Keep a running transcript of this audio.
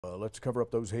let's cover up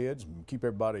those heads and keep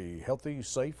everybody healthy,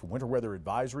 safe. Winter weather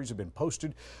advisories have been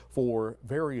posted for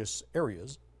various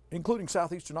areas, including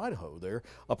southeastern Idaho there,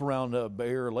 up around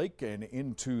Bear Lake and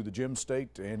into the Gem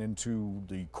State and into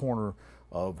the corner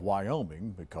of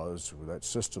Wyoming, because that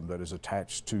system that is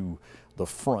attached to the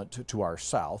front to our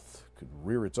south could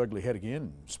rear its ugly head again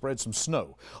and spread some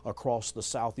snow across the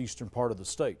southeastern part of the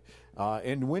state.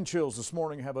 And wind chills this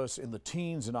morning have us in the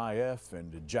teens in IF,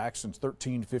 and Jackson's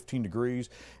 13 to 15 degrees.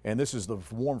 And this is the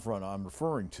warm front I'm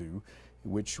referring to,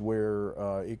 where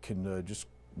it can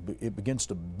it begins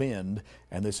to bend,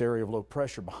 and this area of low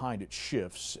pressure behind it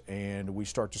shifts, and we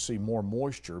start to see more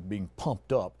moisture being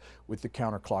pumped up with the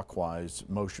counterclockwise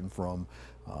motion from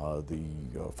the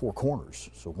Four Corners.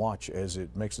 So watch as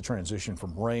it makes the transition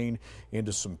from rain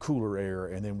into some cooler air,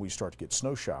 and then we start to get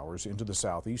snow showers into the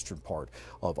southeastern part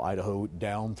of Idaho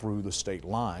down through the state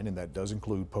line, and that does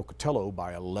include Pocatello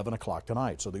by 11 o'clock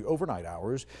tonight. So the overnight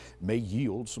hours may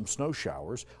yield some snow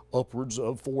showers upwards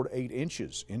of 4 to 8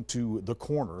 inches into the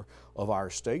corner of our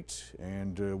state,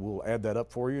 and we'll add that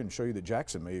up for you and show you that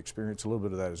Jackson may experience a little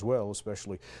bit of that as well,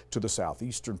 especially to the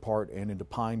southeastern part and into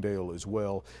Pinedale as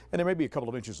well. And there may be a couple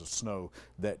of inches of snow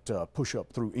that push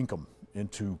up through Ingham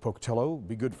into Pocatello.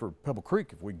 Be good for Pebble Creek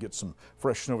if we get some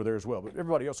fresh snow over there as well. But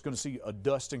everybody else is going to see a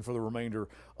dusting for the remainder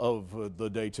of the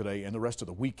day today and the rest of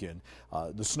the weekend.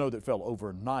 The snow that fell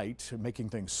overnight making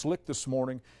things slick this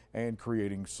morning and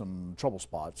creating some trouble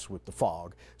spots with the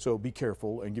fog. So be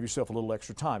careful and give yourself a little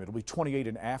extra time. It'll be 28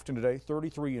 in Afton today,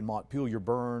 33 in Montpelier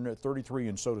Burn, 33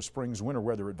 in Soda Springs. Winter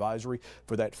weather advisory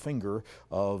for that finger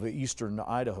of eastern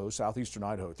Idaho, southeastern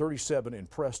Idaho. 37 in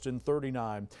Preston,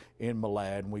 39 in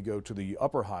Malad. And we go to the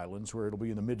upper highlands where it'll be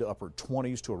in the mid to upper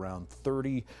 20s to around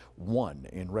 31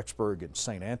 in Rexburg and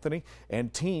St. Anthony.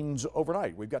 And teens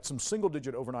overnight. We've got some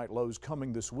single-digit overnight lows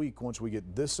coming this week once we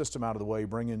get this system out of the way,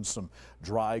 bring in some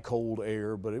dry, cold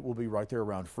air, but it will be right there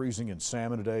around freezing in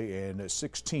Salmon today. And at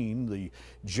 16, the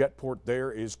Jetport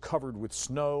there is covered with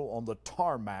snow on the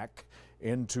tarmac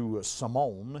into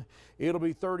Simone. It'll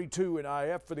be 32 in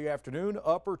IF for the afternoon,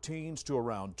 upper teens to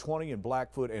around 20 in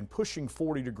Blackfoot, and pushing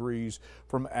 40 degrees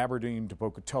from Aberdeen to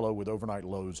Pocatello with overnight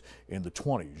lows in the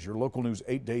 20s. Your local news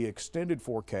 8-day extended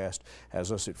forecast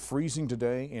has us at freezing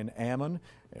today in Ammon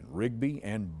and Rigby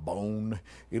and Bone.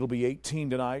 It'll be 18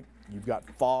 tonight. You've got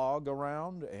fog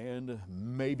around and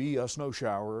maybe a snow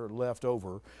shower left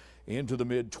over into the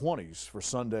mid-20s for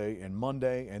Sunday and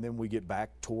Monday, and then we get back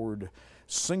toward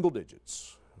single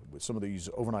digits with some of these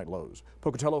overnight lows.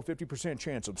 Pocatello, 50%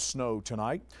 chance of snow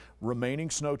tonight. Remaining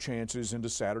snow chances into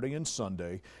Saturday and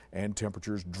Sunday, and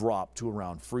temperatures drop to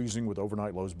around freezing with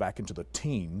overnight lows back into the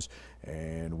teens.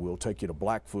 And we'll take you to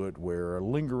Blackfoot, where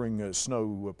lingering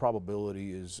snow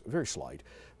probability is very slight,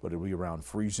 but it'll be around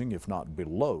freezing, if not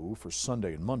below, for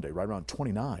Sunday and Monday, right around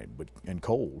 29, and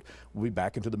cold. We'll be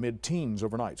back into the mid-teens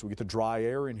overnight. So we get the dry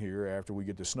air in here after we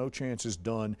get the snow chances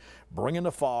done. Bring in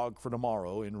the fog for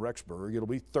tomorrow in Rexburg. It'll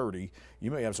be 30. You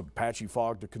may have some patchy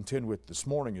fog to contend with this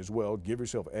morning as well. Give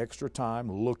yourself extra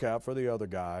time. Look out for the other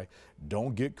guy.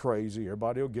 Don't get crazy.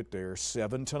 Everybody will get there.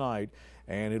 7 tonight,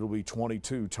 and it'll be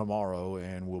 22 tomorrow,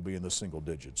 and we'll be in the single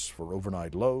digits for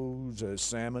overnight lows.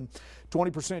 Salmon,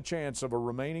 20% chance of a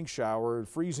remaining shower.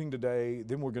 Freezing today.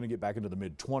 Then we're going to get back into the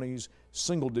mid-20s.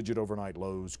 Single-digit overnight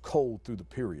lows. Cold through the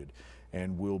period,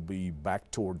 and we'll be back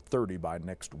toward 30 by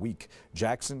next week.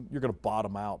 Jackson, you're going to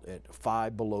bottom out at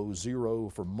 5 below zero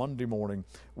for Monday morning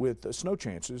with snow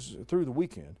chances through the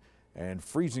weekend, and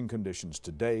freezing conditions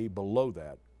today below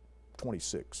that.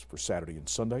 26 for Saturday and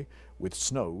Sunday, with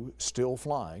snow still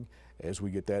flying as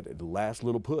we get that last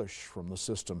little push from the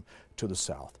system to the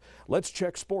south. Let's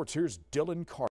check sports. Here's Dylan Carter.